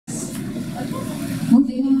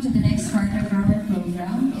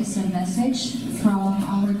is a message from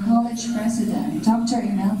our college president, Dr.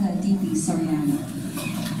 Imelda D.P. Soriano.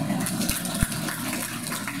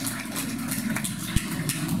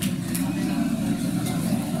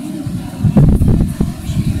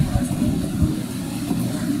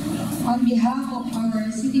 On behalf of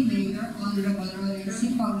our City Mayor, Honorable Roland C.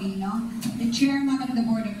 Paulino, the Chairman of the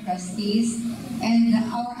Board of Trustees, and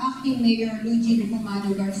our Acting Mayor, Luigi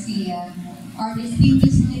Ricomano Garcia, our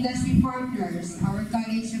distinguished industry partners, our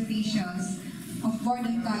college officials of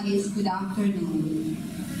Gordon College, good afternoon.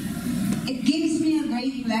 It gives me a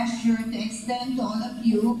great pleasure to extend to all of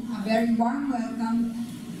you a very warm welcome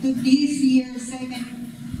to this year's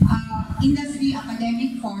second Industry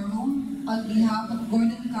Academic Forum on behalf of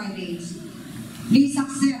Gordon College. Please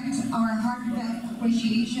accept our heartfelt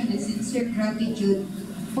appreciation and sincere gratitude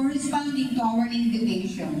for responding to our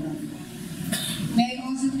invitation. May I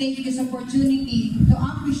also take this opportunity to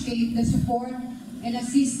appreciate the support and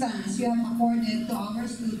assistance you have afforded to our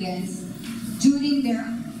students during their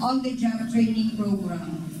on-the-job training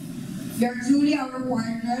program. You are truly our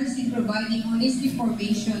partners in providing holistic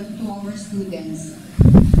formation to our students.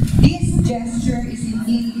 This gesture is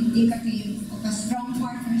indeed indicative of a strong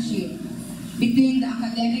partnership between the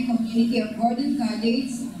academic community of Gordon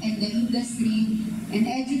College and the industry and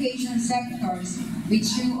education sectors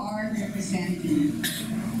which you are representing.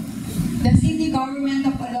 The city government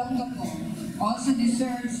of Olongapo also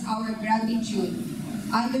deserves our gratitude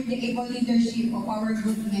under the able leadership of our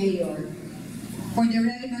good mayor for the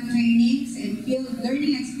relevant trainings and field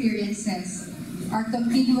learning experiences are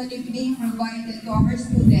continually being provided to our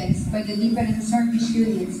students by the different service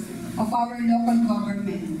units of our local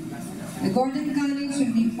government. The Gordon College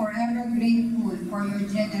will be forever grateful for your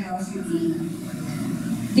generosity.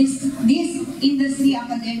 This Industry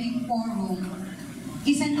Academic Forum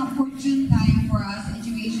is an opportune time for us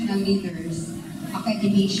educational leaders,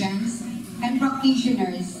 academicians, and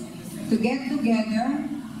practitioners to get together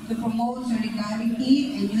to promote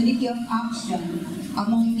solidarity and unity of action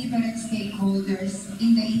among different stakeholders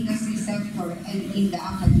in the industry sector and in the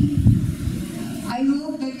academy. I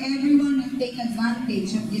hope that everyone will take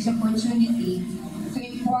advantage of this opportunity to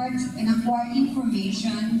impart and acquire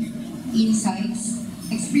information, insights,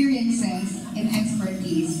 experiences, and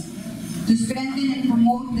expertise to strengthen and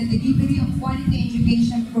promote the delivery of quality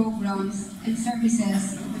education programs and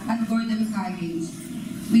services at Gordon College,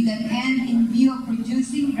 with an end in view of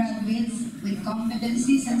producing graduates with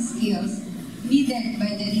competencies and skills needed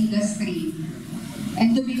by the industry,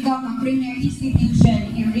 and to become a premier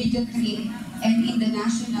institution in Region 3 and in the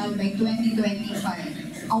national by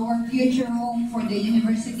 2025, our future home for the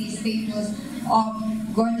university status of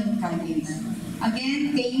Gordon College.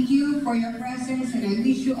 Again, thank you for your presence, and I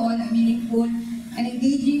wish you all a meaningful and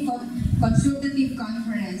engaging consultative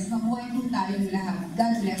conference. Mabuhay po tayong lahat.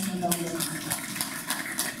 God bless all of you.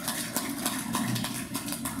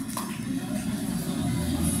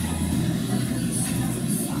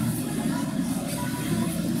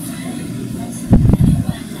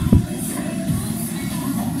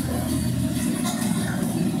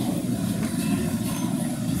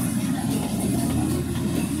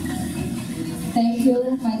 Thank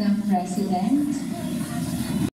you, Madam President.